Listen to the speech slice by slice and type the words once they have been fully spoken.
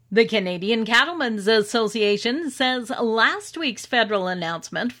The Canadian Cattlemen's Association says last week's federal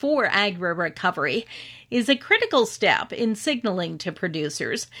announcement for agri-recovery is a critical step in signaling to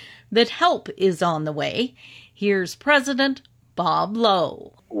producers that help is on the way. Here's President Bob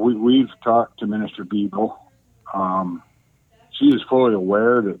Lowe. We've talked to Minister Beagle. She is fully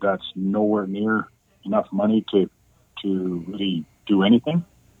aware that that's nowhere near enough money to really do anything.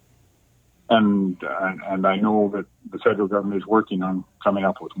 And I know that the federal government is working on coming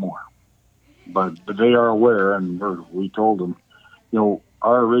up with more. But they are aware, and we told them,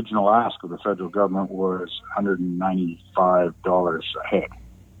 our original ask of the federal government was $195 a head,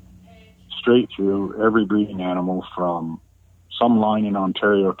 straight through every breeding animal from some line in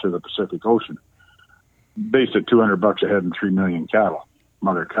Ontario to the Pacific Ocean, based at $200 a head and 3 million cattle,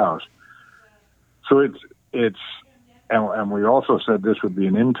 mother cows. So it's and we also said this would be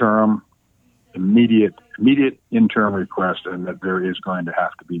an immediate interim request, and that there is going to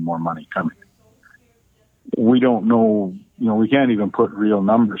have to be more money coming. We don't know, we can't even put real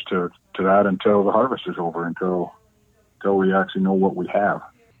numbers to that until the harvest is over, until we actually know what we have.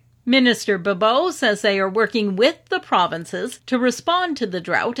 Minister Bebeau says they are working with the provinces to respond to the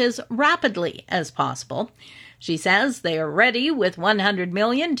drought as rapidly as possible. She says they are ready with $100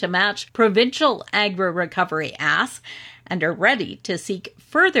 million to match provincial agri-recovery asks and are ready to seek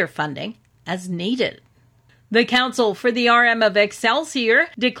further funding as needed. The Council for the RM of Excelsior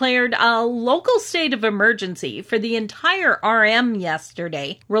declared a local state of emergency for the entire RM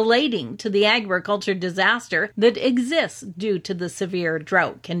yesterday relating to the agriculture disaster that exists due to the severe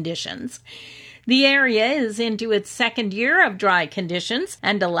drought conditions. The area is into its second year of dry conditions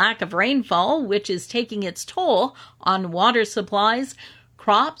and a lack of rainfall, which is taking its toll on water supplies,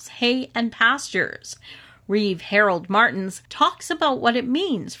 crops, hay, and pastures. Reeve Harold Martins talks about what it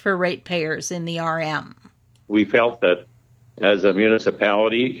means for ratepayers in the RM. We felt that as a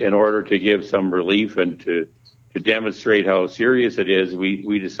municipality, in order to give some relief and to demonstrate how serious it is,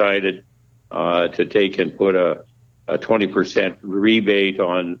 we decided to take and put a 20% rebate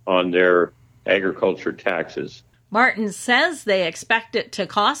on their agriculture taxes. Martin says they expect it to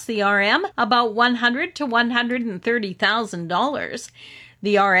cost the RM about $100,000 to $130,000.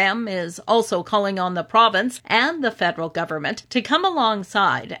 The RM is also calling on the province and the federal government to come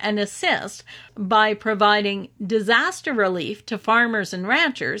alongside and assist by providing disaster relief to farmers and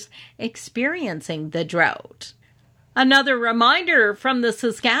ranchers experiencing the drought. Another reminder from the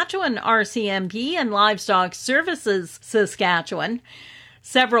Saskatchewan RCMP and Livestock Services Saskatchewan.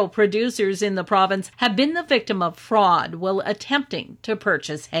 Several producers in the province have been the victim of fraud while attempting to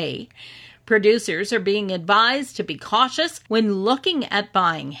purchase hay. Producers are being advised to be cautious when looking at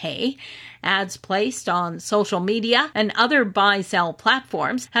buying hay. Ads placed on social media and other buy-sell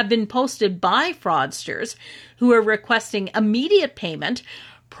platforms have been posted by fraudsters who are requesting immediate payment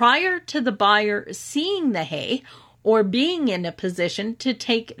prior to the buyer seeing the hay or being in a position to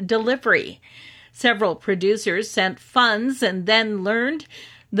take delivery. Several producers sent funds and then learned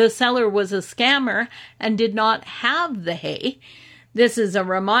the seller was a scammer and did not have the hay. This is a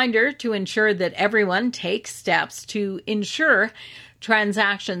reminder to ensure that everyone takes steps to ensure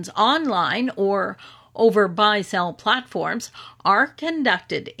transactions online or over buy-sell platforms are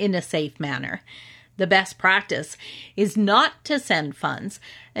conducted in a safe manner. The best practice is not to send funds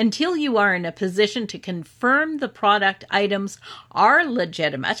until you are in a position to confirm the product items are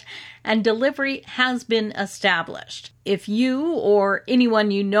legitimate and delivery has been established. If you or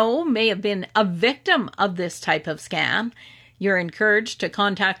anyone you know may have been a victim of this type of scam, you're encouraged to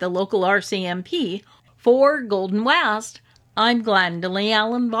contact the local RCMP. For Golden West, I'm Glendalee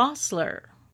Allen Vossler.